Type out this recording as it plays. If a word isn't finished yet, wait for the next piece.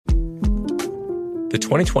The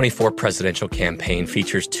 2024 presidential campaign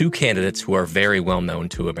features two candidates who are very well known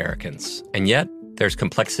to Americans. And yet, there's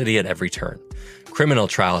complexity at every turn. Criminal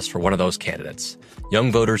trials for one of those candidates. Young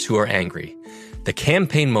voters who are angry. The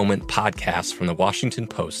Campaign Moment podcast from the Washington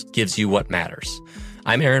Post gives you what matters.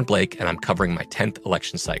 I'm Aaron Blake, and I'm covering my 10th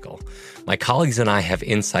election cycle. My colleagues and I have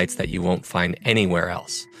insights that you won't find anywhere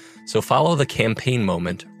else. So follow the Campaign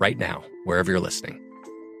Moment right now, wherever you're listening.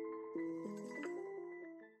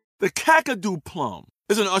 The Kakadu plum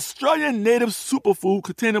is an Australian native superfood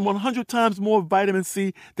containing 100 times more vitamin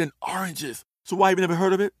C than oranges. So why have you never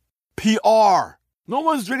heard of it? PR. No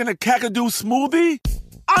one's drinking a Kakadu smoothie?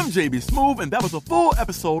 I'm JB Smooth, and that was a full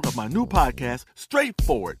episode of my new podcast,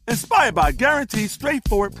 Straightforward, inspired by guaranteed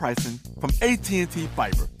straightforward pricing from AT&T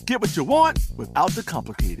Fiber. Get what you want without the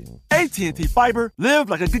complicated. AT&T Fiber, live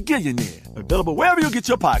like a gigillionaire. Available wherever you get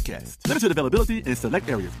your podcasts. Limited availability in select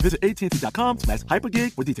areas. Visit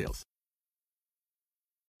AT&T.com/hypergig for details.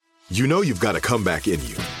 You know you've got a comeback in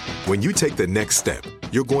you. When you take the next step,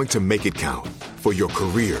 you're going to make it count. For your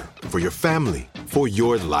career, for your family, for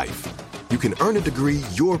your life. You can earn a degree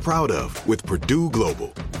you're proud of with Purdue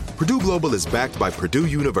Global. Purdue Global is backed by Purdue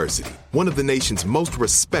University, one of the nation's most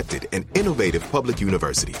respected and innovative public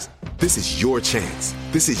universities. This is your chance.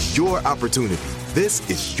 This is your opportunity. This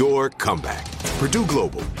is your comeback. Purdue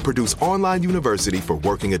Global, Purdue's online university for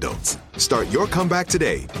working adults. Start your comeback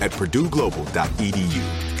today at purdueglobal.edu.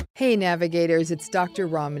 Hey Navigators, it's Dr.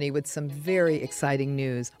 Romney with some very exciting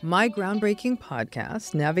news. My groundbreaking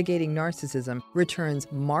podcast, Navigating Narcissism, returns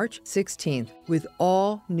March 16th with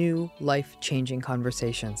all new life-changing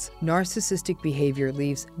conversations. Narcissistic behavior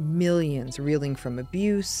leaves millions reeling from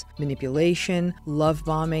abuse, manipulation, love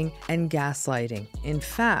bombing, and gaslighting. In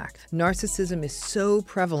fact, narcissism is so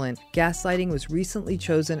prevalent, gaslighting was recently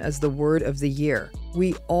chosen as the word of the year.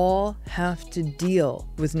 We all have to deal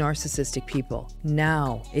with narcissistic people.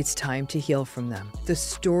 Now it's time to heal from them. The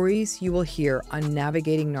stories you will hear on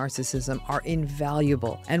Navigating Narcissism are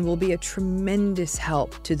invaluable and will be a tremendous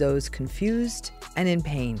help to those confused and in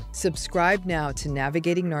pain. Subscribe now to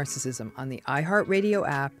Navigating Narcissism on the iHeartRadio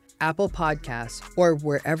app, Apple Podcasts, or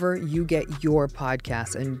wherever you get your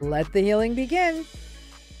podcasts, and let the healing begin.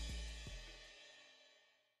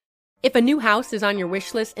 If a new house is on your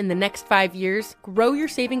wish list in the next 5 years, grow your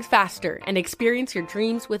savings faster and experience your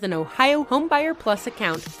dreams with an Ohio Homebuyer Plus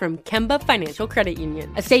account from Kemba Financial Credit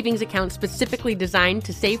Union. A savings account specifically designed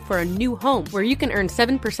to save for a new home, where you can earn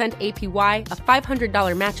 7% APY, a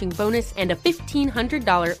 $500 matching bonus, and a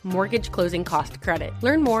 $1,500 mortgage closing cost credit.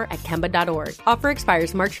 Learn more at Kemba.org. Offer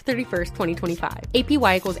expires March 31st, 2025.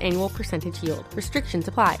 APY equals annual percentage yield. Restrictions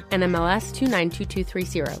apply. NMLS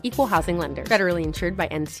 292230. Equal housing lender. Federally insured by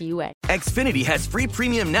NCUA. Xfinity has free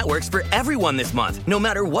premium networks for everyone this month, no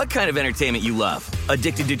matter what kind of entertainment you love.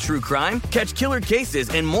 Addicted to true crime? Catch killer cases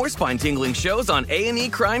and more spine-tingling shows on A&E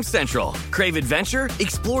Crime Central. Crave adventure?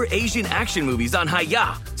 Explore Asian action movies on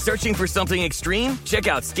Hi-Ya. Searching for something extreme? Check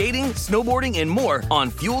out skating, snowboarding, and more on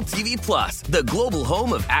Fuel TV Plus, the global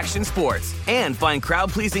home of action sports. And find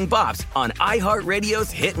crowd-pleasing bops on iHeartRadio's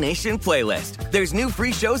Hit Nation playlist. There's new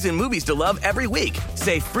free shows and movies to love every week.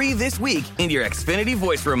 Say free this week in your Xfinity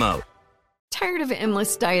voice remote. Tired of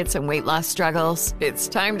endless diets and weight loss struggles? It's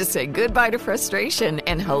time to say goodbye to frustration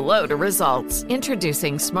and hello to results.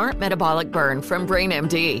 Introducing Smart Metabolic Burn from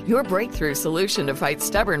BrainMD, your breakthrough solution to fight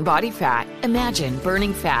stubborn body fat. Imagine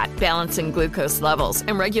burning fat, balancing glucose levels,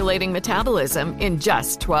 and regulating metabolism in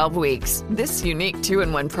just 12 weeks. This unique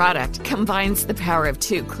 2-in-1 product combines the power of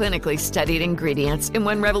 2 clinically studied ingredients in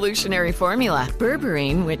one revolutionary formula.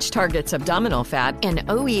 Berberine, which targets abdominal fat, and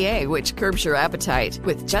OEA, which curbs your appetite.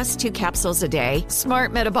 With just 2 capsules a day,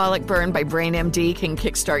 Smart Metabolic Burn by BrainMD can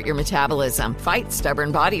kickstart your metabolism, fight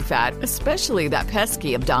stubborn body fat, especially that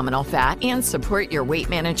pesky abdominal fat, and support your weight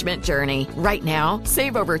management journey. Right now,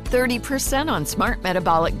 save over 30% on Smart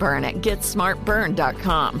Metabolic Burn at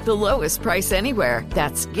GetSmartBurn.com. The lowest price anywhere.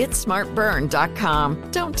 That's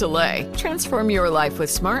GetSmartBurn.com. Don't delay. Transform your life with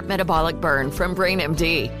Smart Metabolic Burn from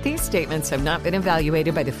BrainMD. These statements have not been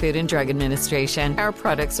evaluated by the Food and Drug Administration. Our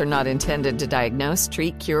products are not intended to diagnose,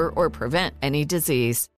 treat, cure, or prevent any disease.